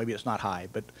two-dimensional. Maybe it's not high,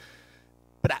 but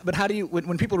how do you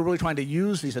when people are really trying to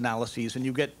use these analyses and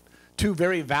you get two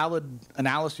very valid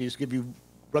analyses give you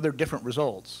rather different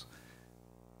results?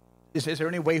 Is there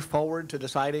any way forward to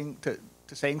deciding to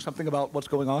saying something about what's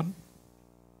going on?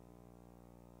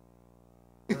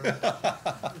 What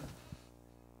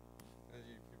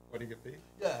do you get, B?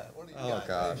 Yeah. What do you Oh,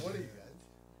 gosh. What do you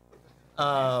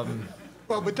guys?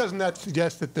 Well, but doesn't that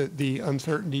suggest that the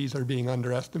uncertainties are being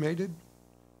underestimated?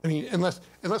 I mean, unless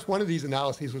one of these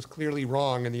analyses was clearly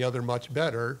wrong and the other much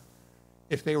better,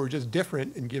 if they were just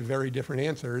different and give very different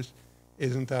answers,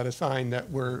 isn't that a sign that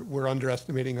we're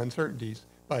underestimating uncertainties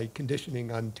by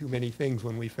conditioning on too many things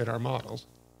when we fit our models?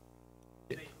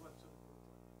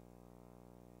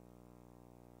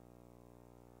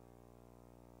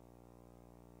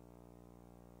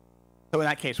 So in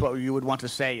that case, what you would want to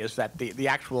say is that the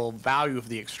actual value of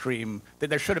the extreme, that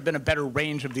there should have been a better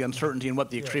range of the uncertainty in what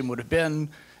the extreme would have been,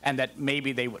 and that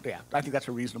maybe they would, I think that's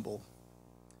a reasonable.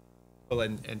 Well,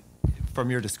 and from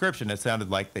your description, it sounded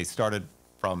like they started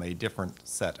from a different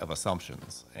set of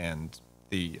assumptions, and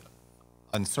the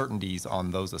uncertainties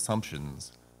on those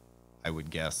assumptions, I would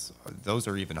guess, those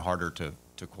are even harder to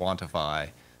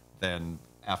quantify than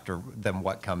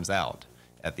what comes out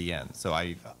at the end. So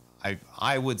I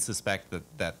would suspect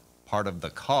that part of the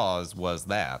cause was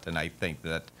that, and I think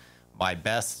that my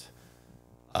best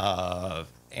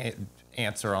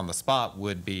answer on the spot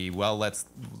would be, well,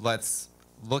 let's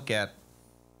look at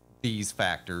these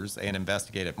factors and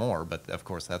investigate it more. But of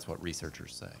course, that's what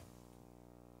researchers say.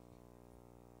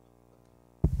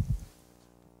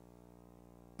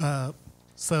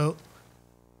 So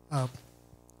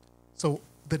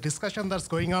the discussion that's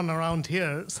going on around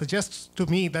here suggests to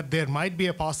me that there might be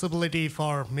a possibility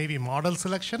for maybe model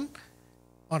selection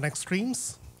on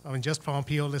extremes. I mean, just from a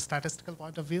purely statistical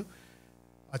point of view,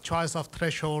 a choice of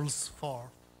thresholds for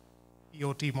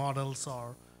POT models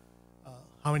or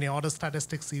how many order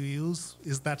statistics you use.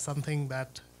 Is that something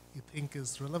that you think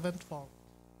is relevant for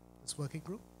this working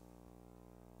group?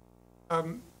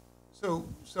 So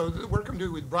the work I'm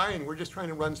doing with Brian, we're just trying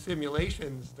to run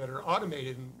simulations that are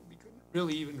automated, and we couldn't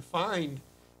really even find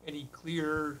any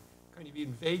clear, kind of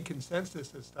even vague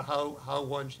consensus as to how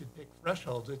one should pick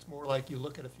thresholds. It's more like you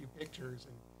look at a few pictures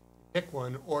and you pick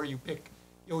one, or you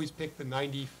always pick the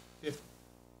 95th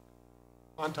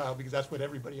quantile because that's what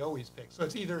everybody always picks. So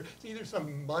it's either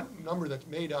some number that's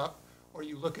made up, or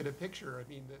you look at a picture. I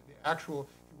mean, the actual,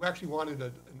 if you actually wanted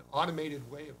an automated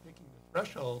way of picking the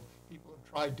threshold, people have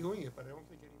tried doing it, but I don't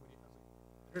think anybody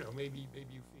has I don't know, maybe you think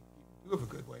people do have a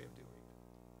good way of doing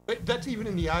it. But that's even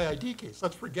in the IID case.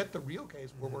 Let's forget the real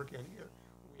case we're working on here.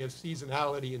 We have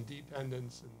seasonality and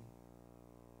dependence.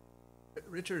 And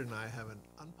Richard and I have an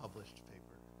unpublished paper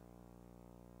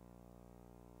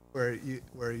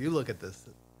where you look at this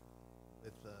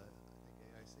with I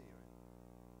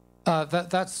think AIC, right?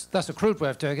 That's a crude way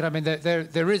of doing it. I mean,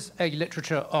 there is a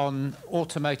literature on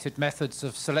automated methods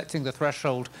of selecting the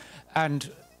threshold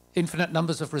and infinite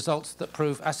numbers of results that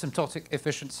prove asymptotic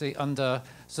efficiency under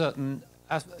certain,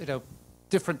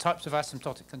 different types of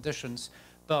asymptotic conditions.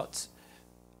 But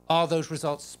are those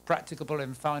results practicable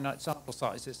in finite sample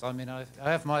sizes? I mean, I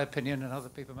have my opinion and other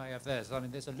people may have theirs. I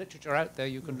mean, there's a literature out there,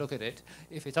 you can look at it.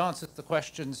 If it answers the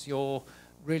questions you're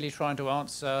really trying to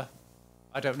answer,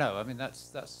 I don't know. I mean, that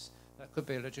could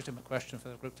be a legitimate question for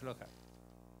the group to look at.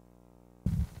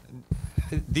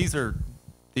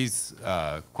 These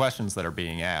questions that are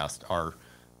being asked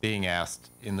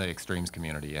in the extremes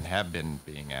community and have been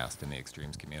being asked in the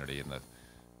extremes community in the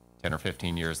 10 or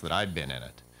 15 years that I've been in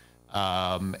it.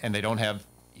 And they don't have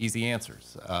easy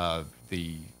answers.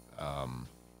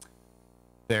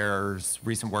 There's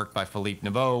recent work by Philippe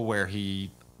Naveau where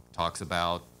he talks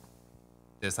about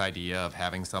this idea of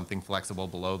having something flexible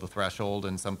below the threshold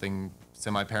and something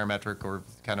semi-parametric or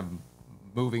kind of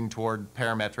moving toward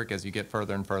parametric as you get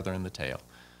further and further in the tail.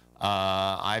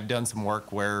 I've done some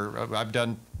work where I've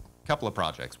done a couple of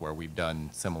projects where we've done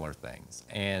similar things.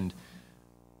 And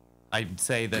I'd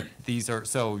say that these are,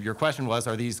 so your question was,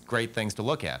 are these great things to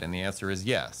look at? And the answer is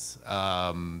yes.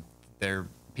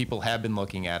 People have been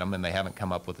looking at them and they haven't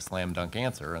come up with a slam dunk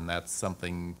answer. And that's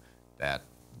something that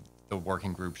the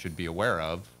working group should be aware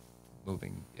of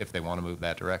moving, if they want to move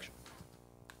that direction.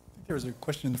 I think there was a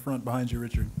question in the front behind you,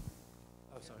 Richard.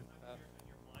 Oh, sorry.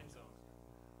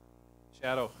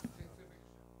 Shadow.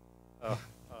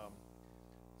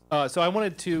 So I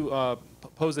wanted to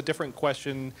pose a different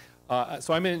question.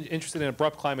 So I'm interested in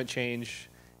abrupt climate change,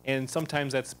 and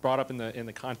sometimes that's brought up in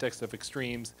the context of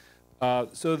extremes.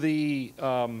 So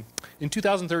in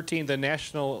 2013, the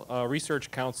National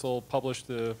Research Council published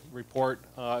the report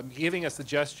giving a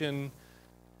suggestion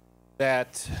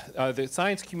that the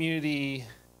science community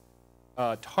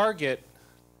target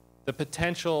the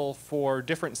potential for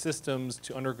different systems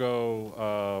to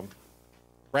undergo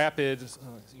rapid,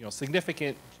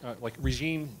 significant, like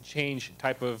regime change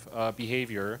type of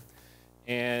behavior.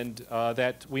 And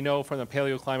that we know from the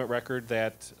paleoclimate record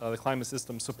that the climate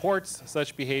system supports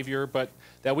such behavior, but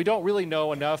that we don't really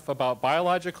know enough about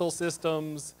biological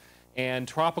systems and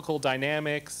tropical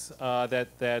dynamics,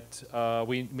 that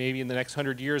we maybe in the next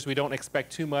 100 years we don't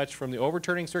expect too much from the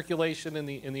overturning circulation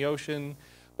in the ocean,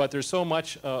 but there's so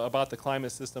much about the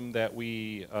climate system that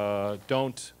we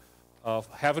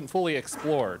haven't fully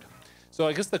explored. So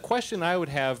I guess the question I would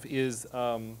have is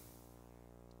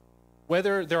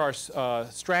whether there are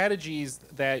strategies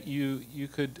that you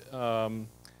could,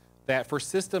 that for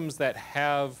systems that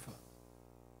have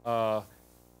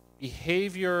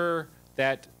behavior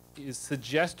that is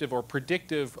suggestive or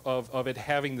predictive of it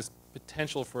having this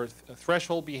potential for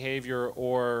threshold behavior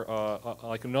or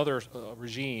like another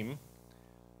regime,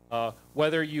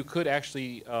 whether you could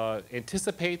actually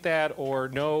anticipate that or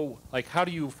know, like how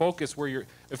do you focus where you're,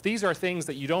 if these are things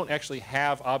that you don't actually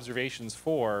have observations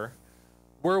for,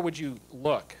 where would you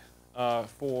look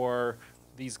for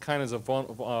these kinds of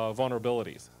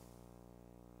vulnerabilities?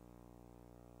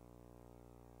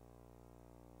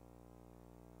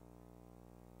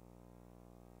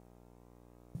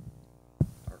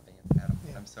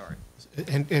 I'm sorry.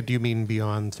 And do you mean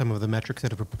beyond some of the metrics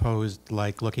that have been proposed,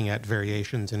 like looking at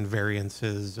variations and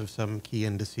variances of some key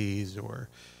indices or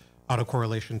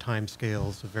autocorrelation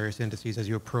timescales of various indices. As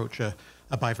you approach a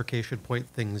bifurcation point,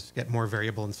 things get more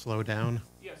variable and slow down.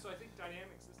 Yeah, so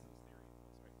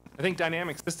I think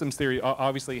dynamic systems theory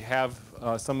obviously have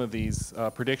some of these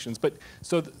predictions, but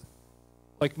so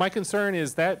like my concern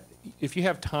is that if you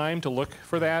have time to look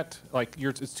for that, like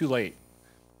it's too late.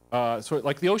 So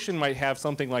like the ocean might have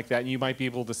something like that, and you might be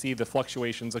able to see the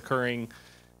fluctuations occurring,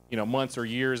 months or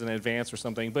years in advance or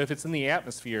something. But if it's in the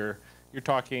atmosphere, you're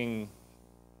talking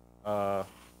a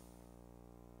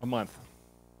month.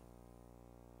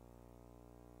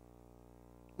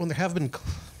 Well, there have been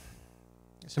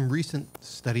some recent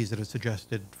studies that have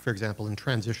suggested, for example, in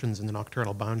transitions in the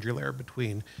nocturnal boundary layer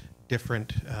between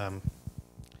different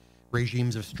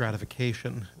regimes of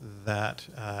stratification, that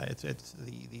it's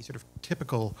the sort of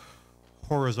typical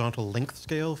horizontal length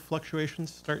scale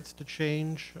fluctuations starts to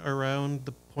change around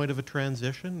the point of a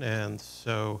transition, and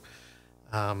so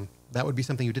that would be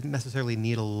something you didn't necessarily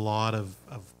need a lot of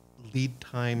lead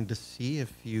time to see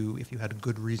if you had a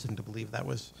good reason to believe that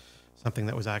was something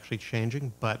that was actually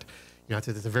changing. But it's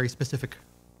a very specific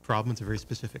problem. It's a very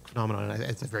specific phenomenon. And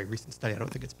it's a very recent study. I don't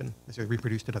think it's been necessarily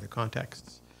reproduced in other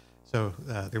contexts. So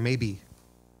there may be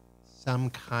some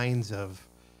kinds of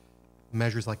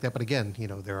measures like that. But again,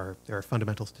 there are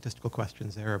fundamental statistical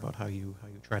questions there about how you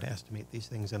try to estimate these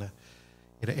things in a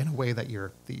way that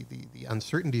the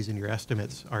uncertainties in your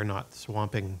estimates are not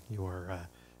swamping your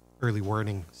early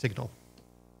warning signal.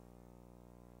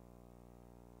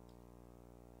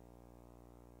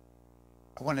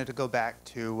 I wanted to go back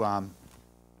to,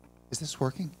 is this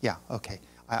working? Yeah, okay.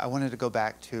 I wanted to go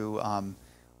back to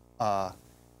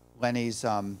Lenny's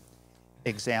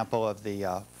example of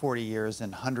the 40 years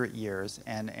and 100 years,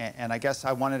 and I guess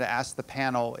I wanted to ask the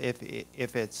panel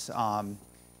if there's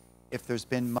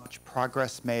been much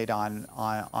progress made on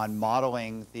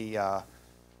modeling the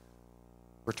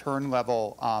return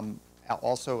level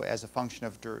also as a function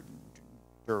of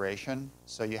duration.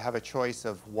 So you have a choice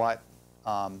of what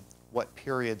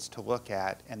periods to look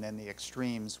at, and then the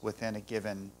extremes within a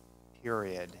given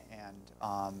period. And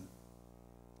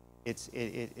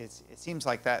it seems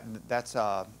like that's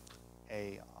a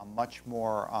much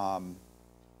more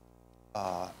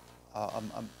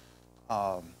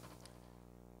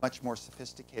much more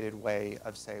sophisticated way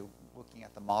of, say, looking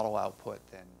at the model output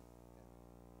than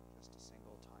just a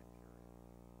single time period.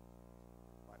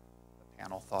 What the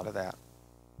panel thought of that.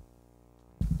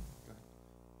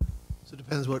 So it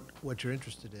depends what you're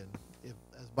interested in. If,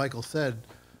 as Michael said,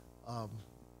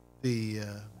 the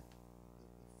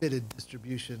fitted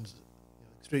distributions,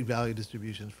 extreme value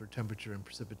distributions for temperature and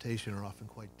precipitation are often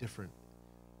quite different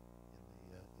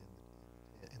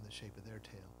in the shape of their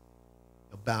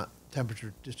tail.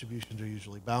 Temperature distributions are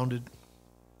usually bounded,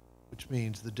 which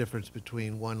means the difference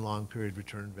between one long period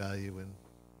return value and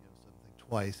something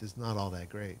twice is not all that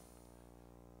great.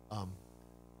 On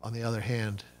the other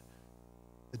hand,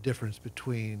 the difference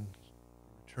between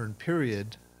return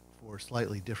period for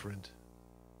slightly different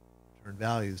return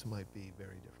values might be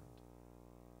very different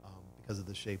because of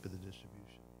the shape of the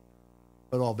distribution.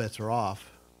 But all bets are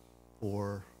off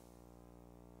for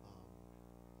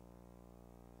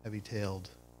heavy-tailed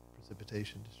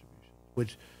precipitation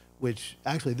distribution, which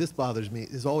actually this bothers me,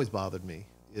 has always bothered me,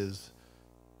 is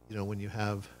when you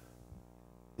have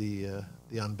the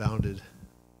unbounded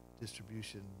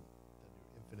distribution,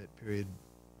 infinite period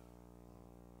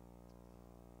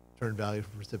return value for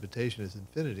precipitation is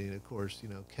infinity, and of course,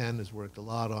 Ken has worked a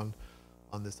lot on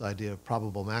this idea of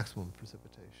probable maximum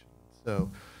precipitation. So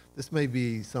this may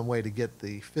be some way to get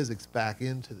the physics back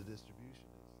into the distribution.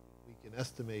 We can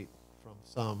estimate from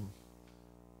some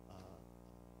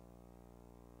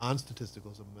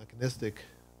non-statistical, some mechanistic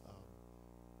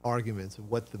arguments of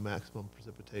what the maximum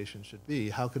precipitation should be.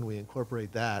 How can we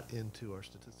incorporate that into our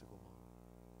statistical model?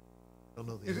 I don't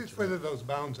know the answer. It's whether those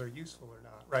bounds are useful or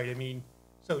not, right? I mean,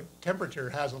 so temperature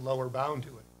has a lower bound to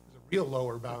it. There's a real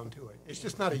lower bound to it. It's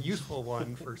just not a useful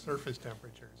one for surface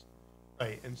temperatures,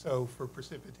 right? And so for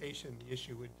precipitation, the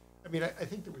issue would, I mean, I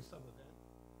think there was some event,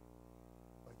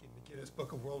 like in the Guinness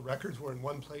Book of World Records, where in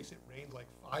one place it rained like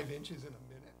 5 inches in a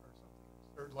minute or something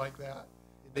absurd like that.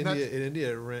 In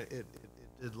India, it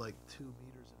did like 2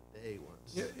 meters a day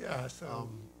once. Yeah, so,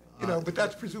 but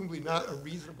that's presumably not a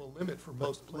reasonable limit for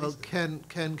most places. Well, Ken,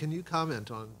 can you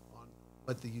comment on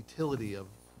what the utility of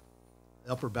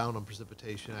the upper bound on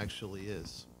precipitation actually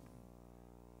is?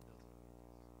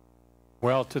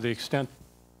 Well, to the extent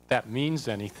that means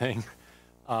anything,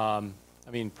 I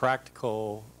mean,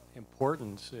 practical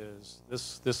importance is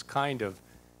this kind of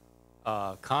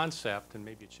concept, and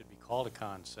maybe it should be called a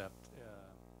concept,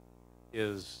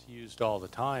 is used all the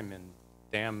time in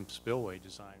dam spillway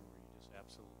design, where you just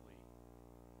absolutely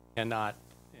cannot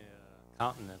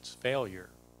countenance failure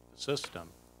of the system.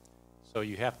 So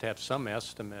you have to have some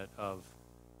estimate of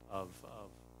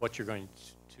what you're going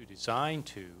to design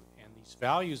to, and these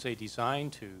values they design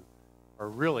to are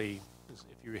really,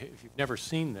 if you've never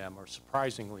seen them, are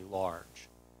surprisingly large,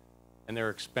 and they're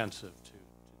expensive to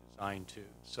design to.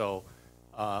 So,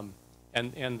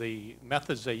 and the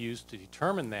methods they use to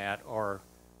determine that are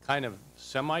kind of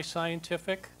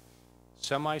semi-scientific,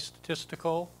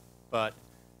 semi-statistical, but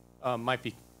might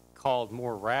be called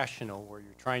more rational, where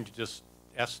you're trying to just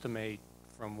estimate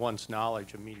from one's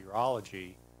knowledge of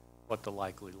meteorology what the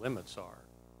likely limits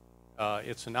are.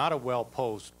 It's not a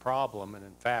well-posed problem, and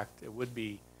in fact, it would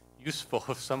be useful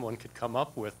if someone could come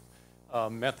up with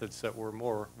methods that were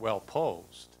more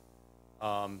well-posed.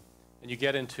 And you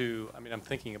get into, I mean, I'm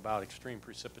thinking about extreme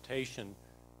precipitation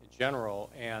in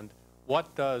general, and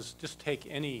what does, just take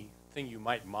anything you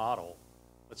might model,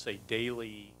 let's say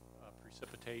daily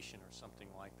precipitation or something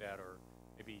like that, or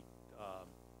maybe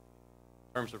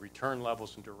in terms of return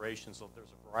levels and durations, so there's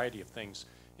a variety of things.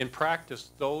 In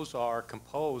practice, those are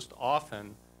composed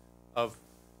often of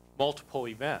multiple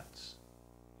events.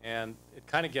 And it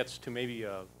kind of gets to maybe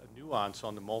a nuance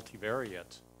on the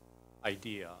multivariate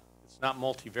idea. It's not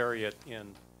multivariate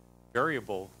in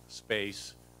variable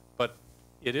space, but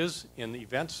it is in the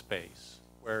event space,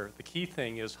 where the key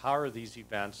thing is how are these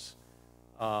events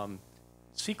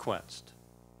sequenced.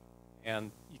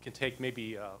 And you can take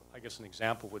maybe, I guess an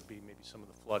example would be maybe some of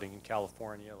the flooding in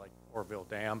California, like Oroville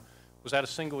Dam. Was that a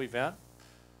single event?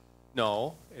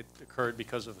 No, it occurred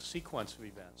because of a sequence of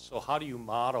events. So how do you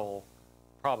model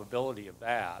probability of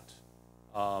that?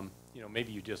 You know,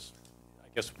 maybe you just, I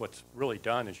guess what's really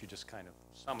done is you just kind of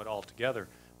sum it all together.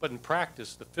 But in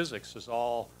practice, the physics is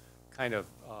all kind of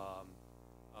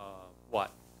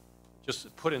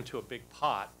just put into a big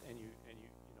pot, and you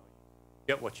know,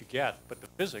 get what you get. But the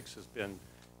physics has been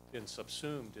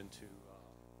subsumed into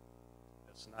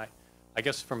this. And I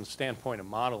guess from the standpoint of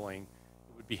modeling,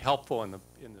 it would be helpful in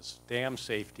this dam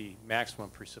safety maximum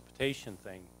precipitation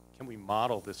thing. Can we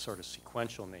model this sort of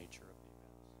sequential nature of the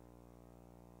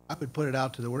events? I would put it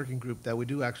out to the working group that we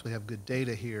do actually have good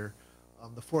data here.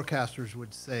 The forecasters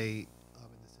would say in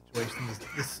this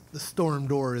situation, the storm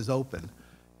door is open,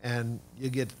 and you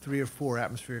get 3 or 4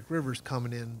 atmospheric rivers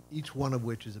coming in, each one of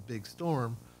which is a big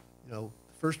storm. You know,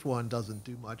 the first one doesn't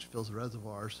do much, fills the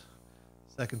reservoirs.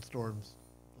 Second storm's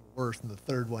a little worse, and the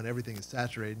third one, everything is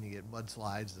saturated, and you get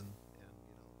mudslides and you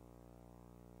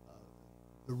know,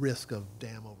 the risk of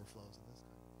dam overflows and this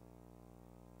kind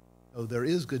of thing. So there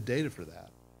is good data for that.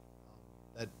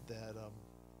 That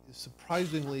is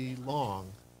surprisingly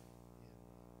long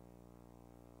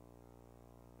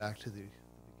back to the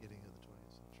beginning of the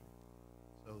 20th century.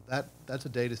 So that's a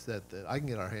data set that I can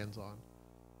get our hands on.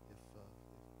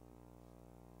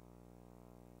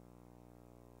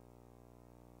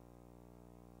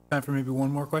 Time for maybe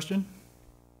one more question.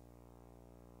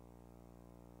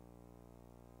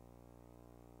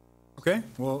 Okay,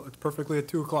 well, it's perfectly at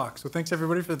 2 o'clock. So thanks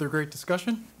everybody for their great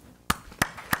discussion.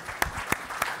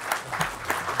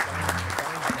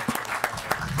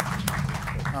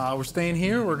 We're staying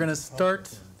here. We're going to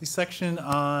start the section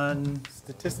on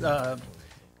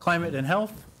climate and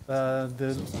health.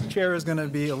 The chair is going to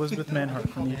be Elizabeth Manhart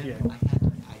from EPA.